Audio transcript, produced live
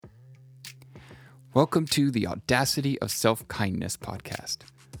Welcome to the Audacity of Self-Kindness podcast,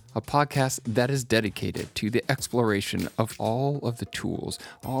 a podcast that is dedicated to the exploration of all of the tools,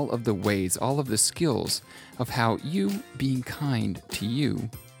 all of the ways, all of the skills of how you being kind to you,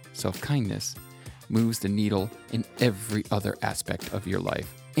 self-kindness, moves the needle in every other aspect of your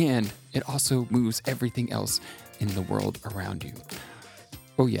life. And it also moves everything else in the world around you.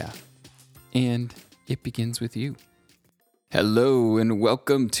 Oh yeah, and it begins with you. Hello, and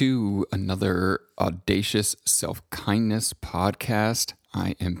welcome to another Audacious Self-Kindness podcast.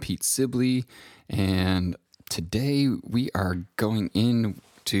 I am Pete Sibley, and today we are going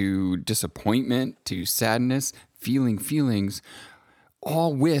into disappointment, to sadness, feeling feelings,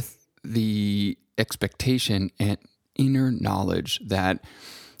 all with the expectation and inner knowledge that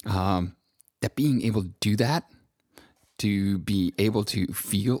that being able to do that, to be able to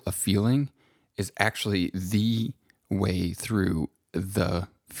feel a feeling, is actually the way through the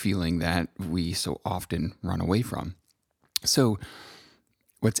feeling that we so often run away from. So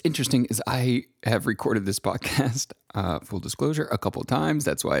what's interesting is I have recorded this podcast, full disclosure, a couple of times.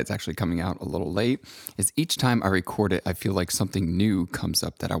 That's why it's actually coming out a little late, is each time I record it, I feel like something new comes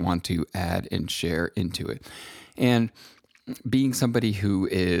up that I want to add and share into it. And being somebody who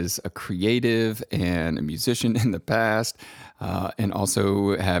is a creative and a musician in the past, and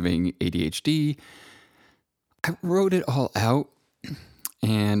also having ADHD, I wrote it all out,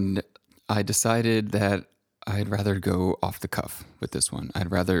 and I decided that I'd rather go off the cuff with this one.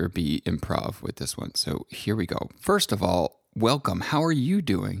 I'd rather be improv with this one. So here we go. First of all, welcome. How are you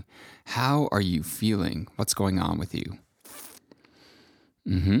doing? How are you feeling? What's going on with you?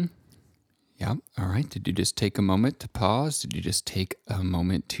 Yeah. All right. Did you just take a moment to pause? Did you just take a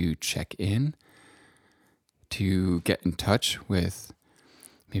moment to check in, to get in touch with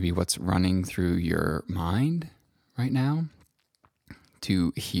maybe what's running through your mind right now,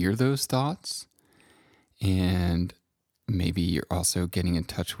 to hear those thoughts? And maybe you're also getting in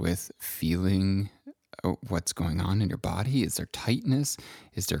touch with feeling what's going on in your body. Is there tightness?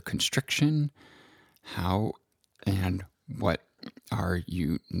 Is there constriction? How and what are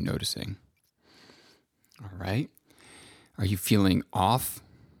you noticing? All right. Are you feeling off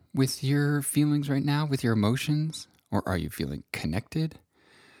with your feelings right now, with your emotions? Or are you feeling connected?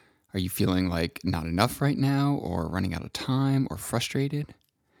 Are you feeling like not enough right now, or running out of time, or frustrated?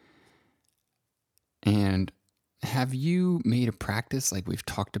 And have you made a practice, like we've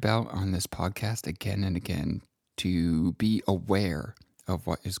talked about on this podcast again and again, to be aware of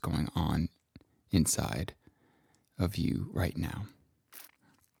what is going on inside of you right now?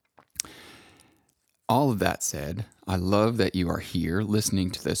 All of that said, I love that you are here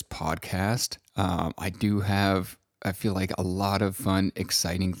listening to this podcast. I feel like a lot of fun,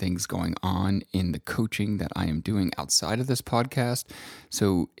 exciting things going on in the coaching that I am doing outside of this podcast.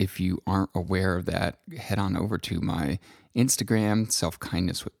 So if you aren't aware of that, head on over to my Instagram,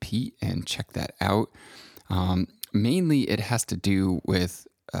 Self-Kindness with Pete, and check that out. Mainly it has to do with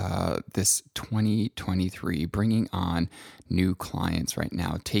this 2023, bringing on new clients right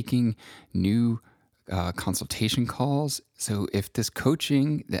now, taking new consultation calls. So if this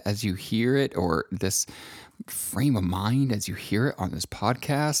coaching, as you hear it, or this frame of mind as you hear it on this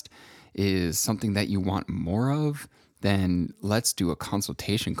podcast, is something that you want more of, then let's do a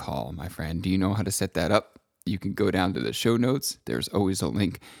consultation call, my friend. Do you know how to set that up? You can go down to the show notes. There's always a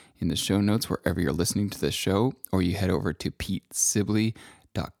link in the show notes wherever you're listening to this show, or you head over to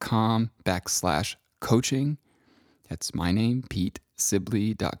petesibley.com/coaching. That's my name,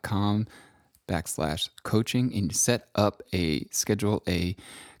 petesibley.com/coaching, and you schedule a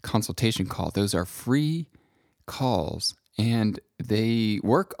consultation call. Those are free calls, and they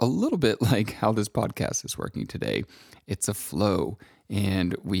work a little bit like how this podcast is working today. It's a flow,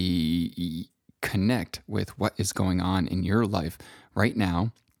 and we connect with what is going on in your life right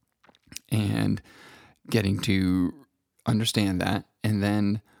now, and getting to understand that, and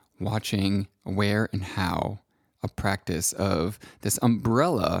then watching where and how a practice of this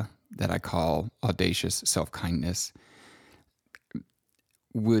umbrella that I call audacious self-kindness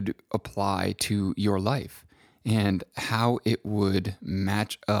would apply to your life, and how it would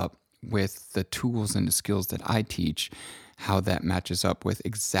match up with the tools and the skills that I teach, how that matches up with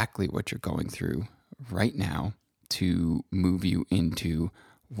exactly what you're going through right now to move you into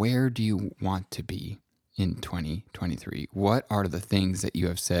where do you want to be in 2023? What are the things that you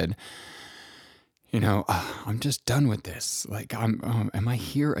have said, I'm just done with this. Like, am I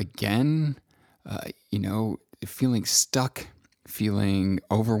here again? Feeling stuck, feeling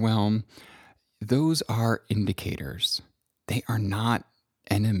overwhelmed. Those are indicators. They are not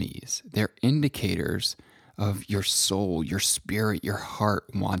enemies. They're indicators of your soul, your spirit, your heart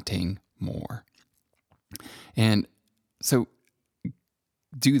wanting more. And so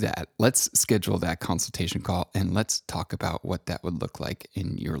do that. Let's schedule that consultation call and let's talk about what that would look like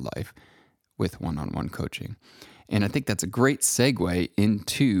in your life with one-on-one coaching. And I think that's a great segue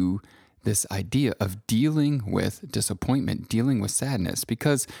into this idea of dealing with disappointment, dealing with sadness,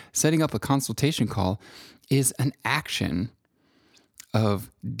 because setting up a consultation call is an action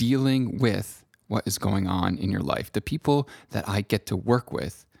of dealing with what is going on in your life. The people that I get to work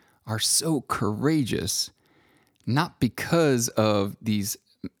with are so courageous, not because of these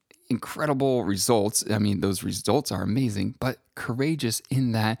incredible results. I mean, those results are amazing, but courageous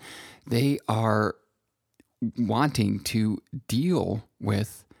in that they are wanting to deal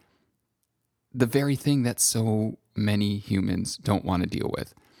with the very thing that so many humans don't want to deal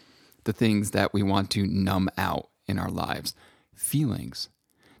with, the things that we want to numb out in our lives, feelings,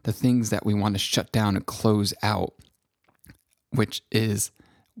 the things that we want to shut down and close out, which is,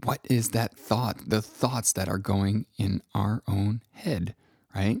 what is that thought? The thoughts that are going in our own head,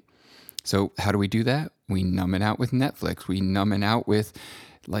 right? So how do we do that? We numb it out with Netflix. We numb it out with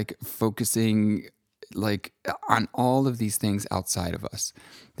like focusing like on all of these things outside of us.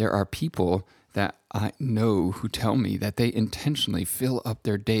 There are people that I know who tell me that they intentionally fill up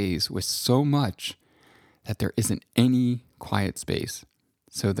their days with so much that there isn't any quiet space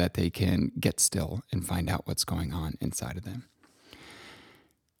so that they can get still and find out what's going on inside of them.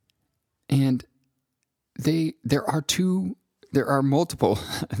 And there are multiple,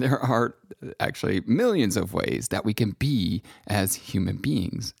 there are actually millions of ways that we can be as human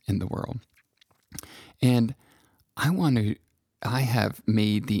beings in the world. And I have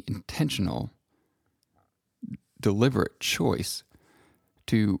made the intentional, deliberate choice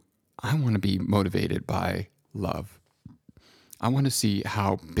I want to be motivated by love. I want to see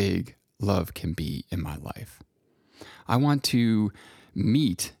how big love can be in my life. I want to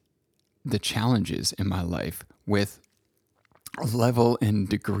meet the challenges in my life with a level and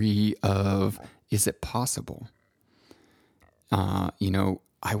degree of, is it possible?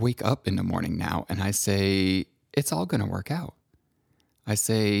 I wake up in the morning now and I say, it's all going to work out. I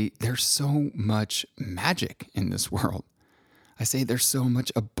say, there's so much magic in this world. I say, there's so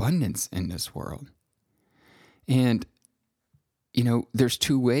much abundance in this world. And, there's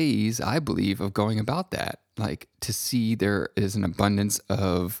two ways, I believe, of going about that. Like to see there is an abundance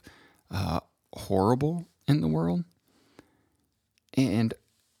of horrible in the world, and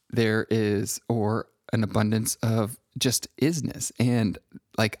there is, or an abundance of just isness. And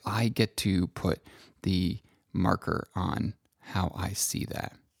like I get to put the marker on how I see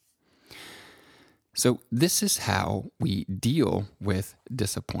that. So this is how we deal with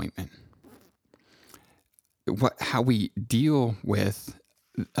disappointment. How we deal with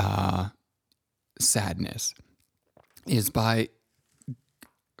sadness is by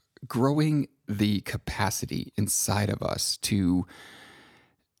growing the capacity inside of us to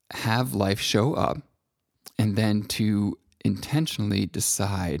have life show up, and then to intentionally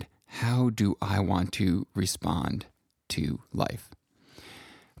decide, how do I want to respond to life?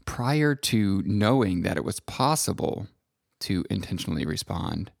 Prior to knowing that it was possible to intentionally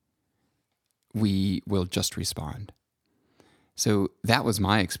respond, we will just respond. So that was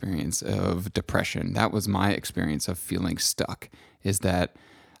my experience of depression. That was my experience of feeling stuck, is that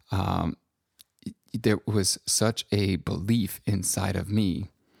there was such a belief inside of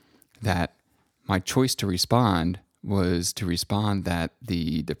me that my choice to respond was to respond that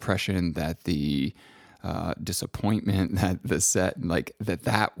the depression, that the disappointment, that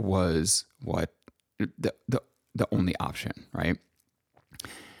that was what the only option, right?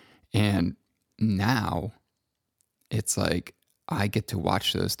 And now it's like I get to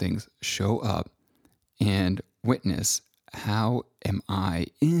watch those things show up and witness, how am I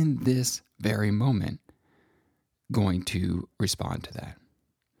in this very moment going to respond to that?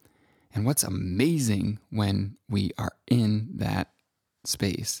 And what's amazing when we are in that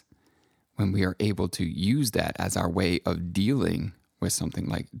space, when we are able to use that as our way of dealing with something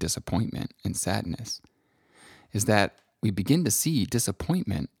like disappointment and sadness, is that we begin to see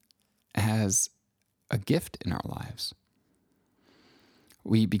disappointment as a gift in our lives.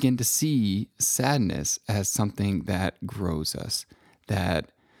 We begin to see sadness as something that grows us,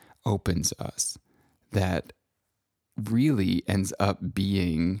 that opens us, that really ends up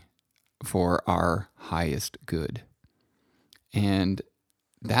being for our highest good. And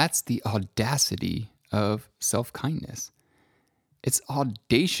that's the audacity of self-kindness. It's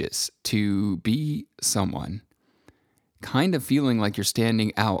audacious to be someone kind of feeling like you're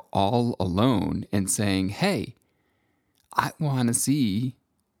standing out all alone and saying, hey, I want to see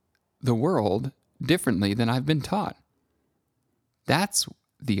the world differently than I've been taught. That's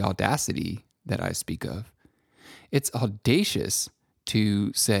the audacity that I speak of. It's audacious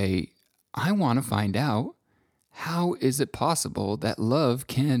to say, I want to find out, how is it possible that love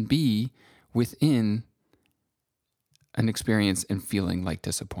can be within an experience and feeling like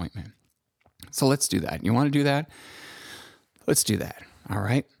disappointment? So let's do that. You want to do that? Let's do that. All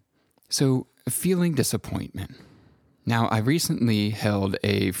right. So feeling disappointment. Now, I recently held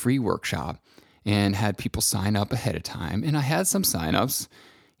a free workshop and had people sign up ahead of time. And I had some signups.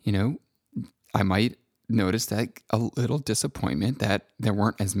 I might notice that a little disappointment that there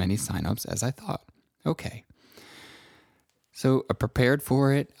weren't as many signups as I thought. Okay. So I prepared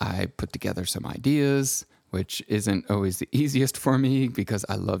for it. I put together some ideas, which isn't always the easiest for me because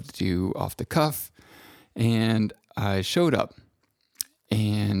I love to do off the cuff. And I showed up,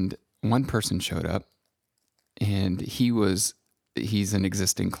 and one person showed up, and he's an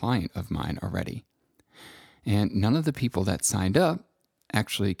existing client of mine already. And none of the people that signed up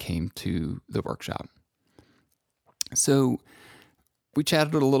actually came to the workshop. So we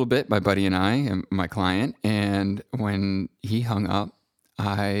chatted a little bit, my buddy and I, and my client. And when he hung up,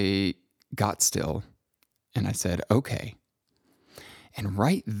 I got still and I said, okay. And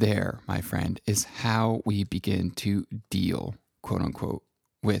right there, my friend, is how we begin to deal, quote unquote,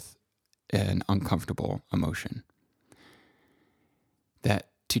 with an uncomfortable emotion. That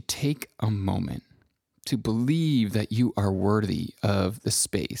to take a moment to believe that you are worthy of the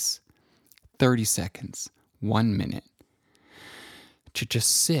space, 30 seconds, 1 minute, to just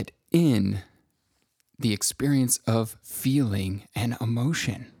sit in the experience of feeling an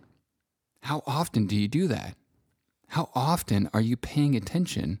emotion. How often do you do that? How often are you paying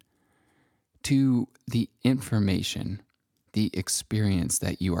attention to the information, the experience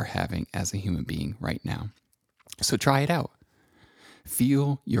that you are having as a human being right now? So try it out.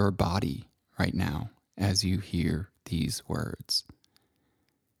 Feel your body right now as you hear these words.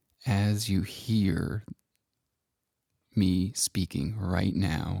 As you hear me speaking right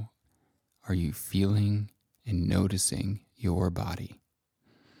now, are you feeling and noticing your body?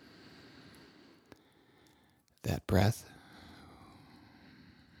 That breath,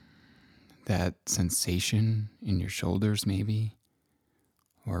 that sensation in your shoulders maybe,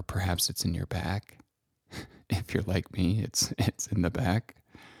 or perhaps it's in your back. If you're like me, it's in the back.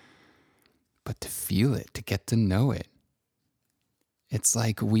 But to feel it, to get to know it. It's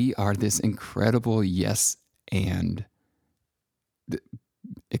like we are this incredible yes and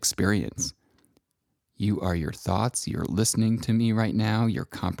experience. You are your thoughts. You're listening to me right now. You're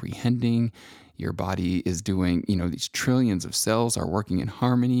comprehending. Your body is doing, these trillions of cells are working in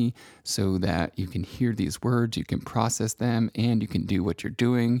harmony so that you can hear these words, you can process them, and you can do what you're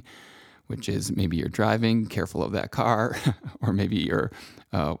doing, which is maybe you're driving, careful of that car, or maybe you're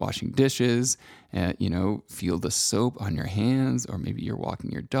washing dishes, and, feel the soap on your hands, or maybe you're walking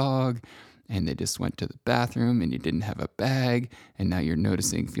your dog and they just went to the bathroom and you didn't have a bag, and now you're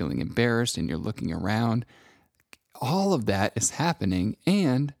noticing, feeling embarrassed, and you're looking around. All of that is happening,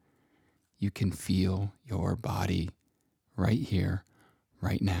 and you can feel your body right here,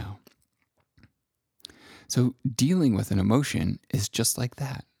 right now. So dealing with an emotion is just like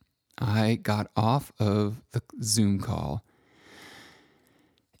that. I got off of the Zoom call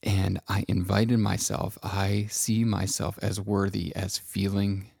and I invited myself. I see myself as worthy as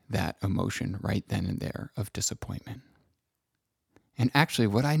feeling that emotion right then and there of disappointment. And actually,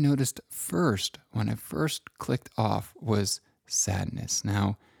 what I noticed first when I first clicked off was sadness.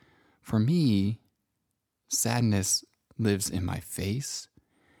 Now, for me, sadness lives in my face.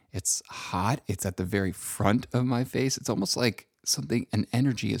 It's hot. It's at the very front of my face. It's almost like an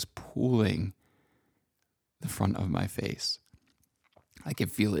energy is pulling the front of my face. I can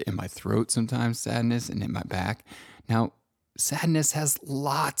feel it in my throat sometimes, sadness, and in my back. Now, sadness has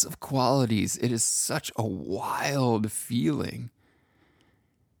lots of qualities. It is such a wild feeling.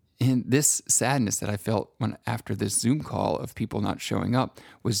 And this sadness that I felt after this Zoom call of people not showing up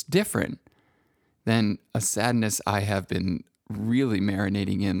was different than a sadness I have been really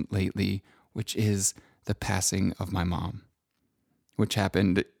marinating in lately, which is the passing of my mom, which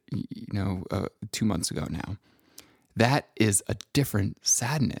happened, 2 months ago now. That is a different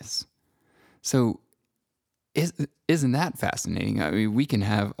sadness. So isn't that fascinating? I mean, we can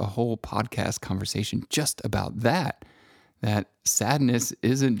have a whole podcast conversation just about that sadness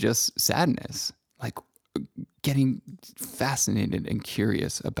isn't just sadness, like getting fascinated and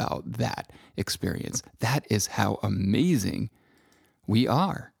curious about that experience. That is how amazing we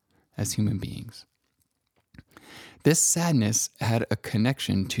are as human beings. This sadness had a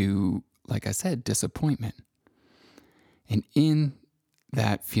connection to, like I said, disappointment. And in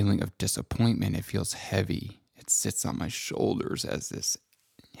that feeling of disappointment, it feels heavy. It sits on my shoulders as this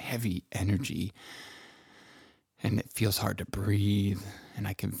heavy energy. and it feels hard to breathe, and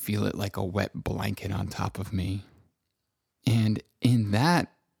I can feel it like a wet blanket on top of me. And in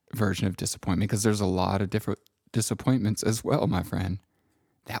that version of disappointment, because there's a lot of different disappointments as well, my friend,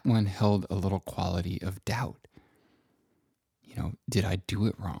 that one held a little quality of doubt. Did I do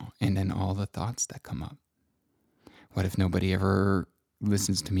it wrong? And then all the thoughts that come up. What if nobody ever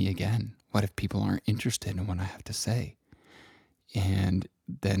listens to me again? What if people aren't interested in what I have to say? And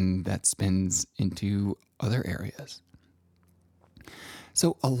then that spins into other areas.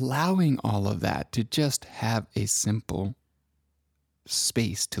 So allowing all of that to just have a simple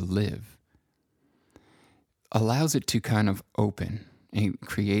space to live allows it to kind of open and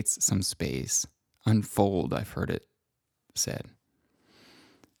creates some space. Unfold, I've heard it said.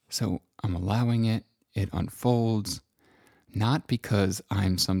 So I'm allowing it unfolds, not because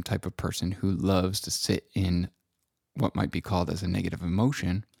I'm some type of person who loves to sit in what might be called as a negative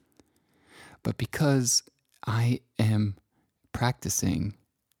emotion, but because I am practicing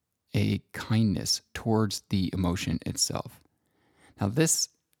a kindness towards the emotion itself. Now, this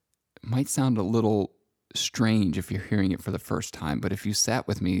might sound a little strange if you're hearing it for the first time, but if you sat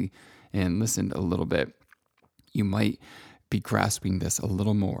with me and listened a little bit, you might be grasping this a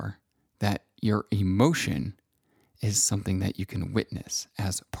little more, that your emotion is something that you can witness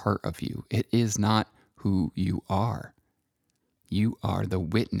as part of you. It is not who you are. You are the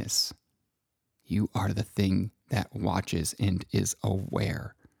witness. You are the thing that watches and is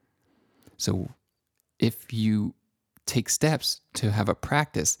aware. So if you take steps to have a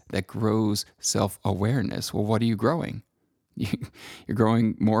practice that grows self-awareness, well, what are you growing? You're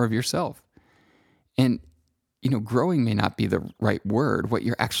growing more of yourself. And growing may not be the right word. What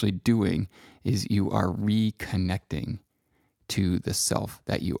you're actually doing is you are reconnecting to the self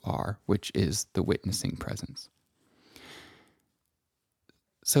that you are, which is the witnessing presence.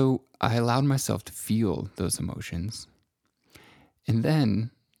 So I allowed myself to feel those emotions. And then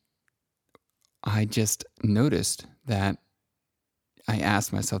I just noticed that I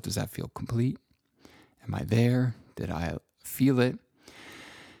asked myself, does that feel complete? Am I there? Did I feel it?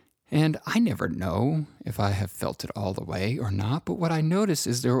 And I never know if I have felt it all the way or not, but what I noticed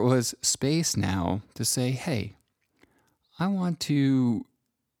is there was space now to say, hey, I want to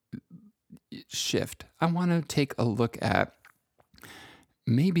shift. I want to take a look at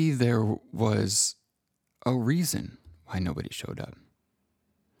maybe there was a reason why nobody showed up.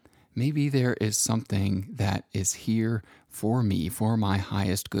 Maybe there is something that is here for me, for my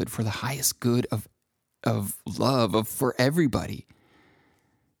highest good, for the highest good of love, for everybody,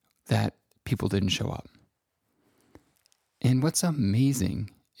 that people didn't show up. And what's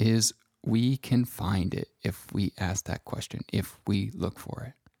amazing is we can find it if we ask that question, if we look for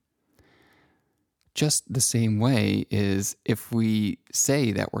it. Just the same way is if we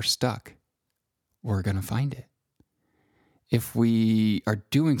say that we're stuck, we're going to find it. If we are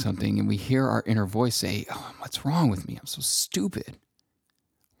doing something and we hear our inner voice say, oh, what's wrong with me? I'm so stupid.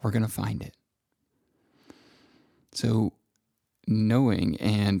 We're going to find it. So knowing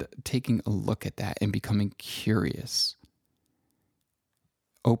and taking a look at that and becoming curious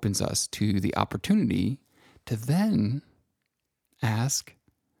opens us to the opportunity to then ask,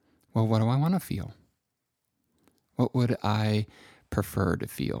 well, what do I want to feel? What would I prefer to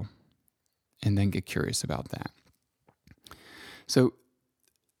feel? And then get curious about that. So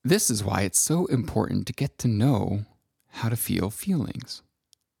this is why it's so important to get to know how to feel feelings.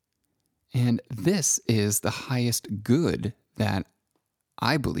 And this is the highest good that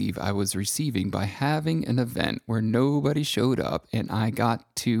I believe I was receiving by having an event where nobody showed up and I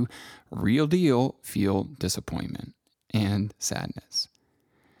got to real deal feel disappointment and sadness.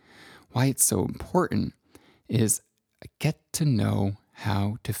 Why it's so important is I get to know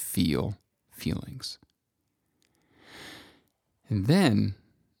how to feel feelings. And then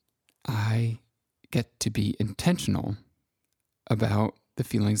I get to be intentional about the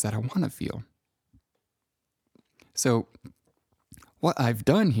feelings that I want to feel. So what I've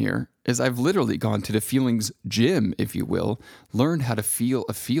done here is I've literally gone to the feelings gym, if you will, learned how to feel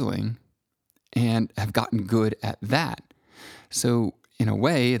a feeling and have gotten good at that. So in a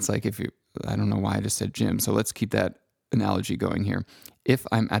way, it's like I don't know why I just said gym. So let's keep that analogy going here. If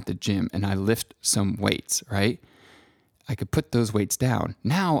I'm at the gym and I lift some weights, right? I could put those weights down.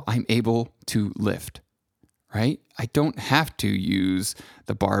 Now I'm able to lift, right? I don't have to use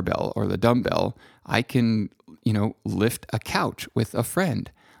the barbell or the dumbbell. I can, lift a couch with a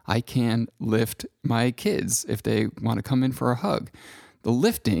friend. I can lift my kids if they want to come in for a hug. The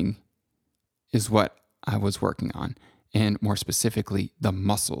lifting is what I was working on, and more specifically, the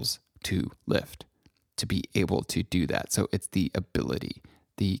muscles to lift, to be able to do that. So it's the ability,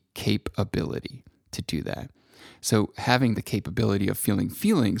 the capability to do that. So having the capability of feeling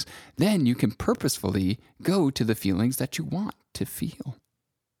feelings, then you can purposefully go to the feelings that you want to feel.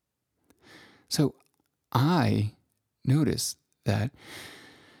 So I notice that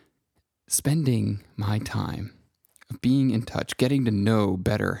spending my time of being in touch, getting to know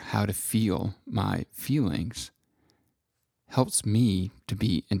better how to feel my feelings, helps me to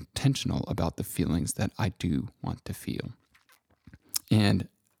be intentional about the feelings that I do want to feel. And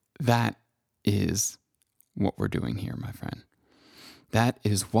that is what we're doing here, my friend. That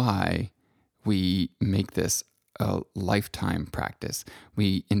is why we make this a lifetime practice.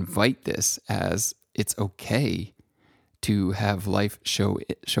 We invite this as it's okay to have life show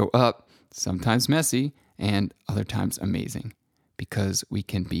up, sometimes messy and other times amazing, because we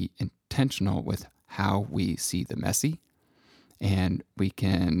can be intentional with how we see the messy, and we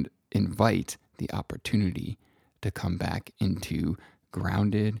can invite the opportunity to come back into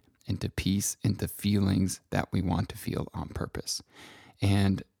grounded, into peace, into feelings that we want to feel on purpose.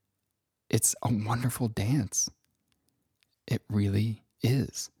 And it's a wonderful dance. It really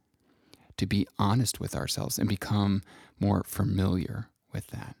is. To be honest with ourselves and become more familiar with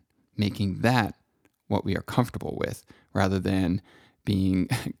that, making that what we are comfortable with rather than being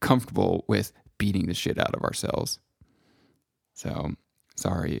comfortable with beating the shit out of ourselves. So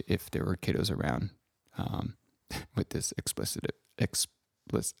sorry if there were kiddos around with this explicit.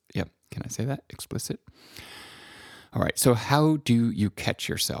 Yep. Can I say that? Explicit. All right. So how do you catch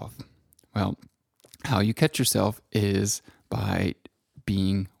yourself? Well, how you catch yourself is by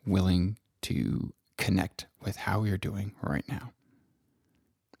being willing to connect with how you're doing right now.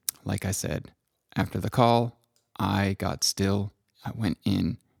 Like I said, after the call, I got still. I went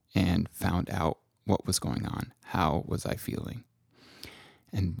in and found out what was going on. How was I feeling?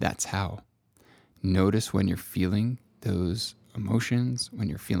 And that's how. Notice when you're feeling those emotions, when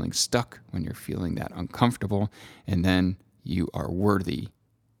you're feeling stuck, when you're feeling that uncomfortable, and then you are worthy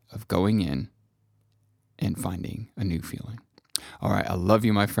of going in and finding a new feeling. All right, I love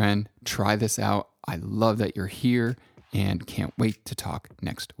you, my friend. Try this out. I love that you're here and can't wait to talk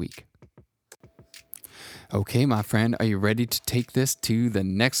next week. Okay, my friend, are you ready to take this to the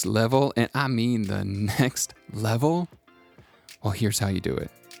next level? And I mean the next level? Well, here's how you do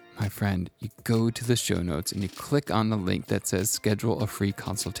it. My friend, you go to the show notes and you click on the link that says schedule a free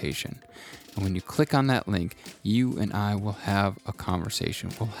consultation. And when you click on that link, you and I will have a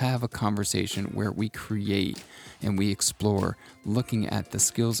conversation. We'll have a conversation where we create and we explore looking at the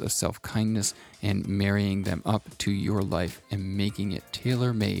skills of self-kindness and marrying them up to your life and making it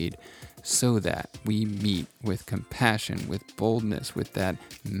tailor-made so that we meet with compassion, with boldness, with that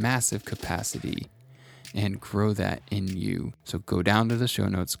massive capacity and grow that in you. So go down to the show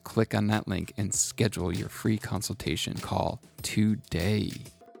notes, click on that link, and schedule your free consultation call today.